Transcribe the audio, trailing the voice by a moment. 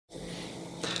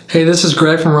Hey, this is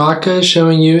Greg from Rockgeist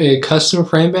showing you a custom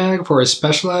frame bag for a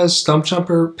specialized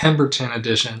Stumpjumper Pemberton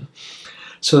edition.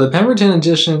 So the Pemberton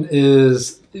edition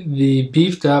is the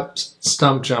beefed up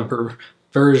Stumpjumper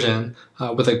version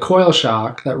with a coil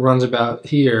shock that runs about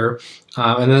here.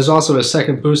 And there's also a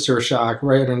second booster shock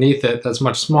right underneath it that's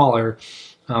much smaller.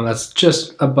 That's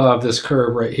just above this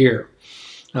curve right here.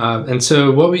 And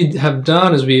so what we have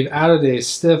done is we've added a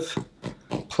stiff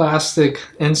plastic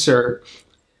insert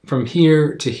from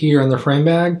here to here on the frame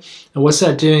bag, and what's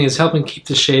that doing is helping keep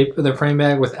the shape of the frame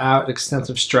bag without an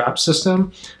extensive strap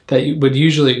system that you would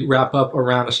usually wrap up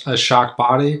around a shock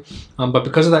body. But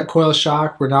because of that coil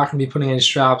shock, we're not going to be putting any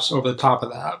straps over the top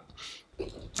of that.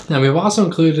 Now we've also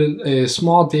included a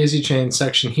small daisy chain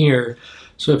section here,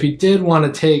 so if you did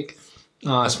want to take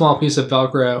a small piece of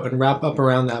Velcro and wrap up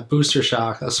around that booster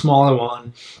shock, a smaller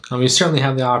one, you certainly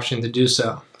have the option to do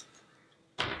so.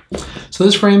 So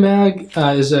this frame bag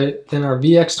is in our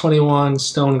VX21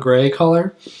 stone gray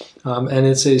color, and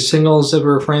it's a single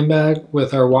zipper frame bag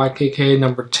with our YKK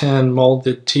number 10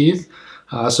 molded teeth,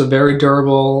 so very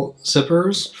durable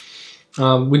zippers.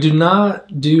 We do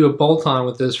not do a bolt-on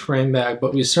with this frame bag,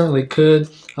 but we certainly could,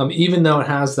 even though it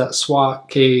has that SWAT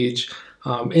cage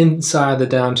inside the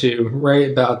down tube right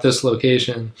about this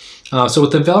location. So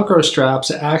with the Velcro straps,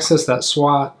 to access that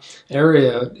SWAT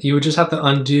area, you would just have to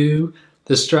undo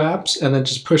the straps and then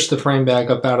just push the frame bag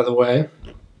up out of the way.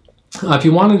 If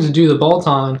you wanted to do the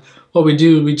bolt-on, what we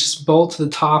do, we just bolt to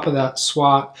the top of that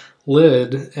SWAT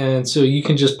lid, and so you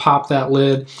can just pop that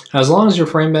lid. As long as your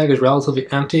frame bag is relatively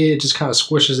empty, it just kind of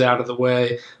squishes out of the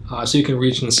way so you can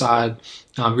reach inside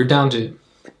your down tube.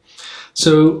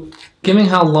 So given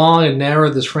how long and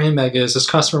narrow this frame bag is, this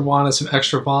customer wanted some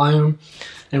extra volume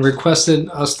and requested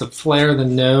us to flare the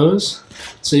nose.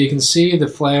 So you can see the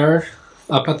flare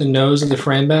up at the nose of the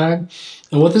frame bag.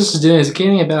 And what this is doing is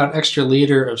gaining about an extra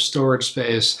liter of storage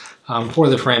space for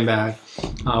the frame bag.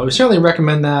 We certainly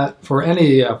recommend that for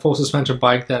any full suspension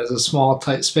bike that is a small,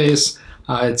 tight space.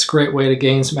 It's a great way to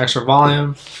gain some extra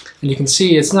volume. And you can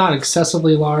see it's not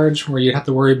excessively large where you'd have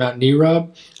to worry about knee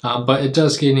rub, but it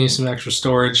does give you some extra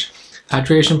storage.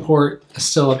 Hydration port is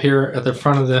still up here at the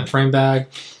front of the frame bag,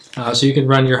 so you can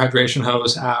run your hydration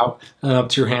hose out and up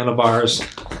to your handlebars.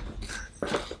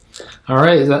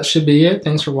 Alright, that should be it.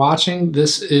 Thanks for watching.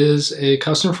 This is a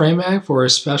custom frame bag for a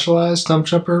specialized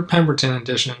Stumpjumper Pemberton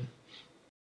edition.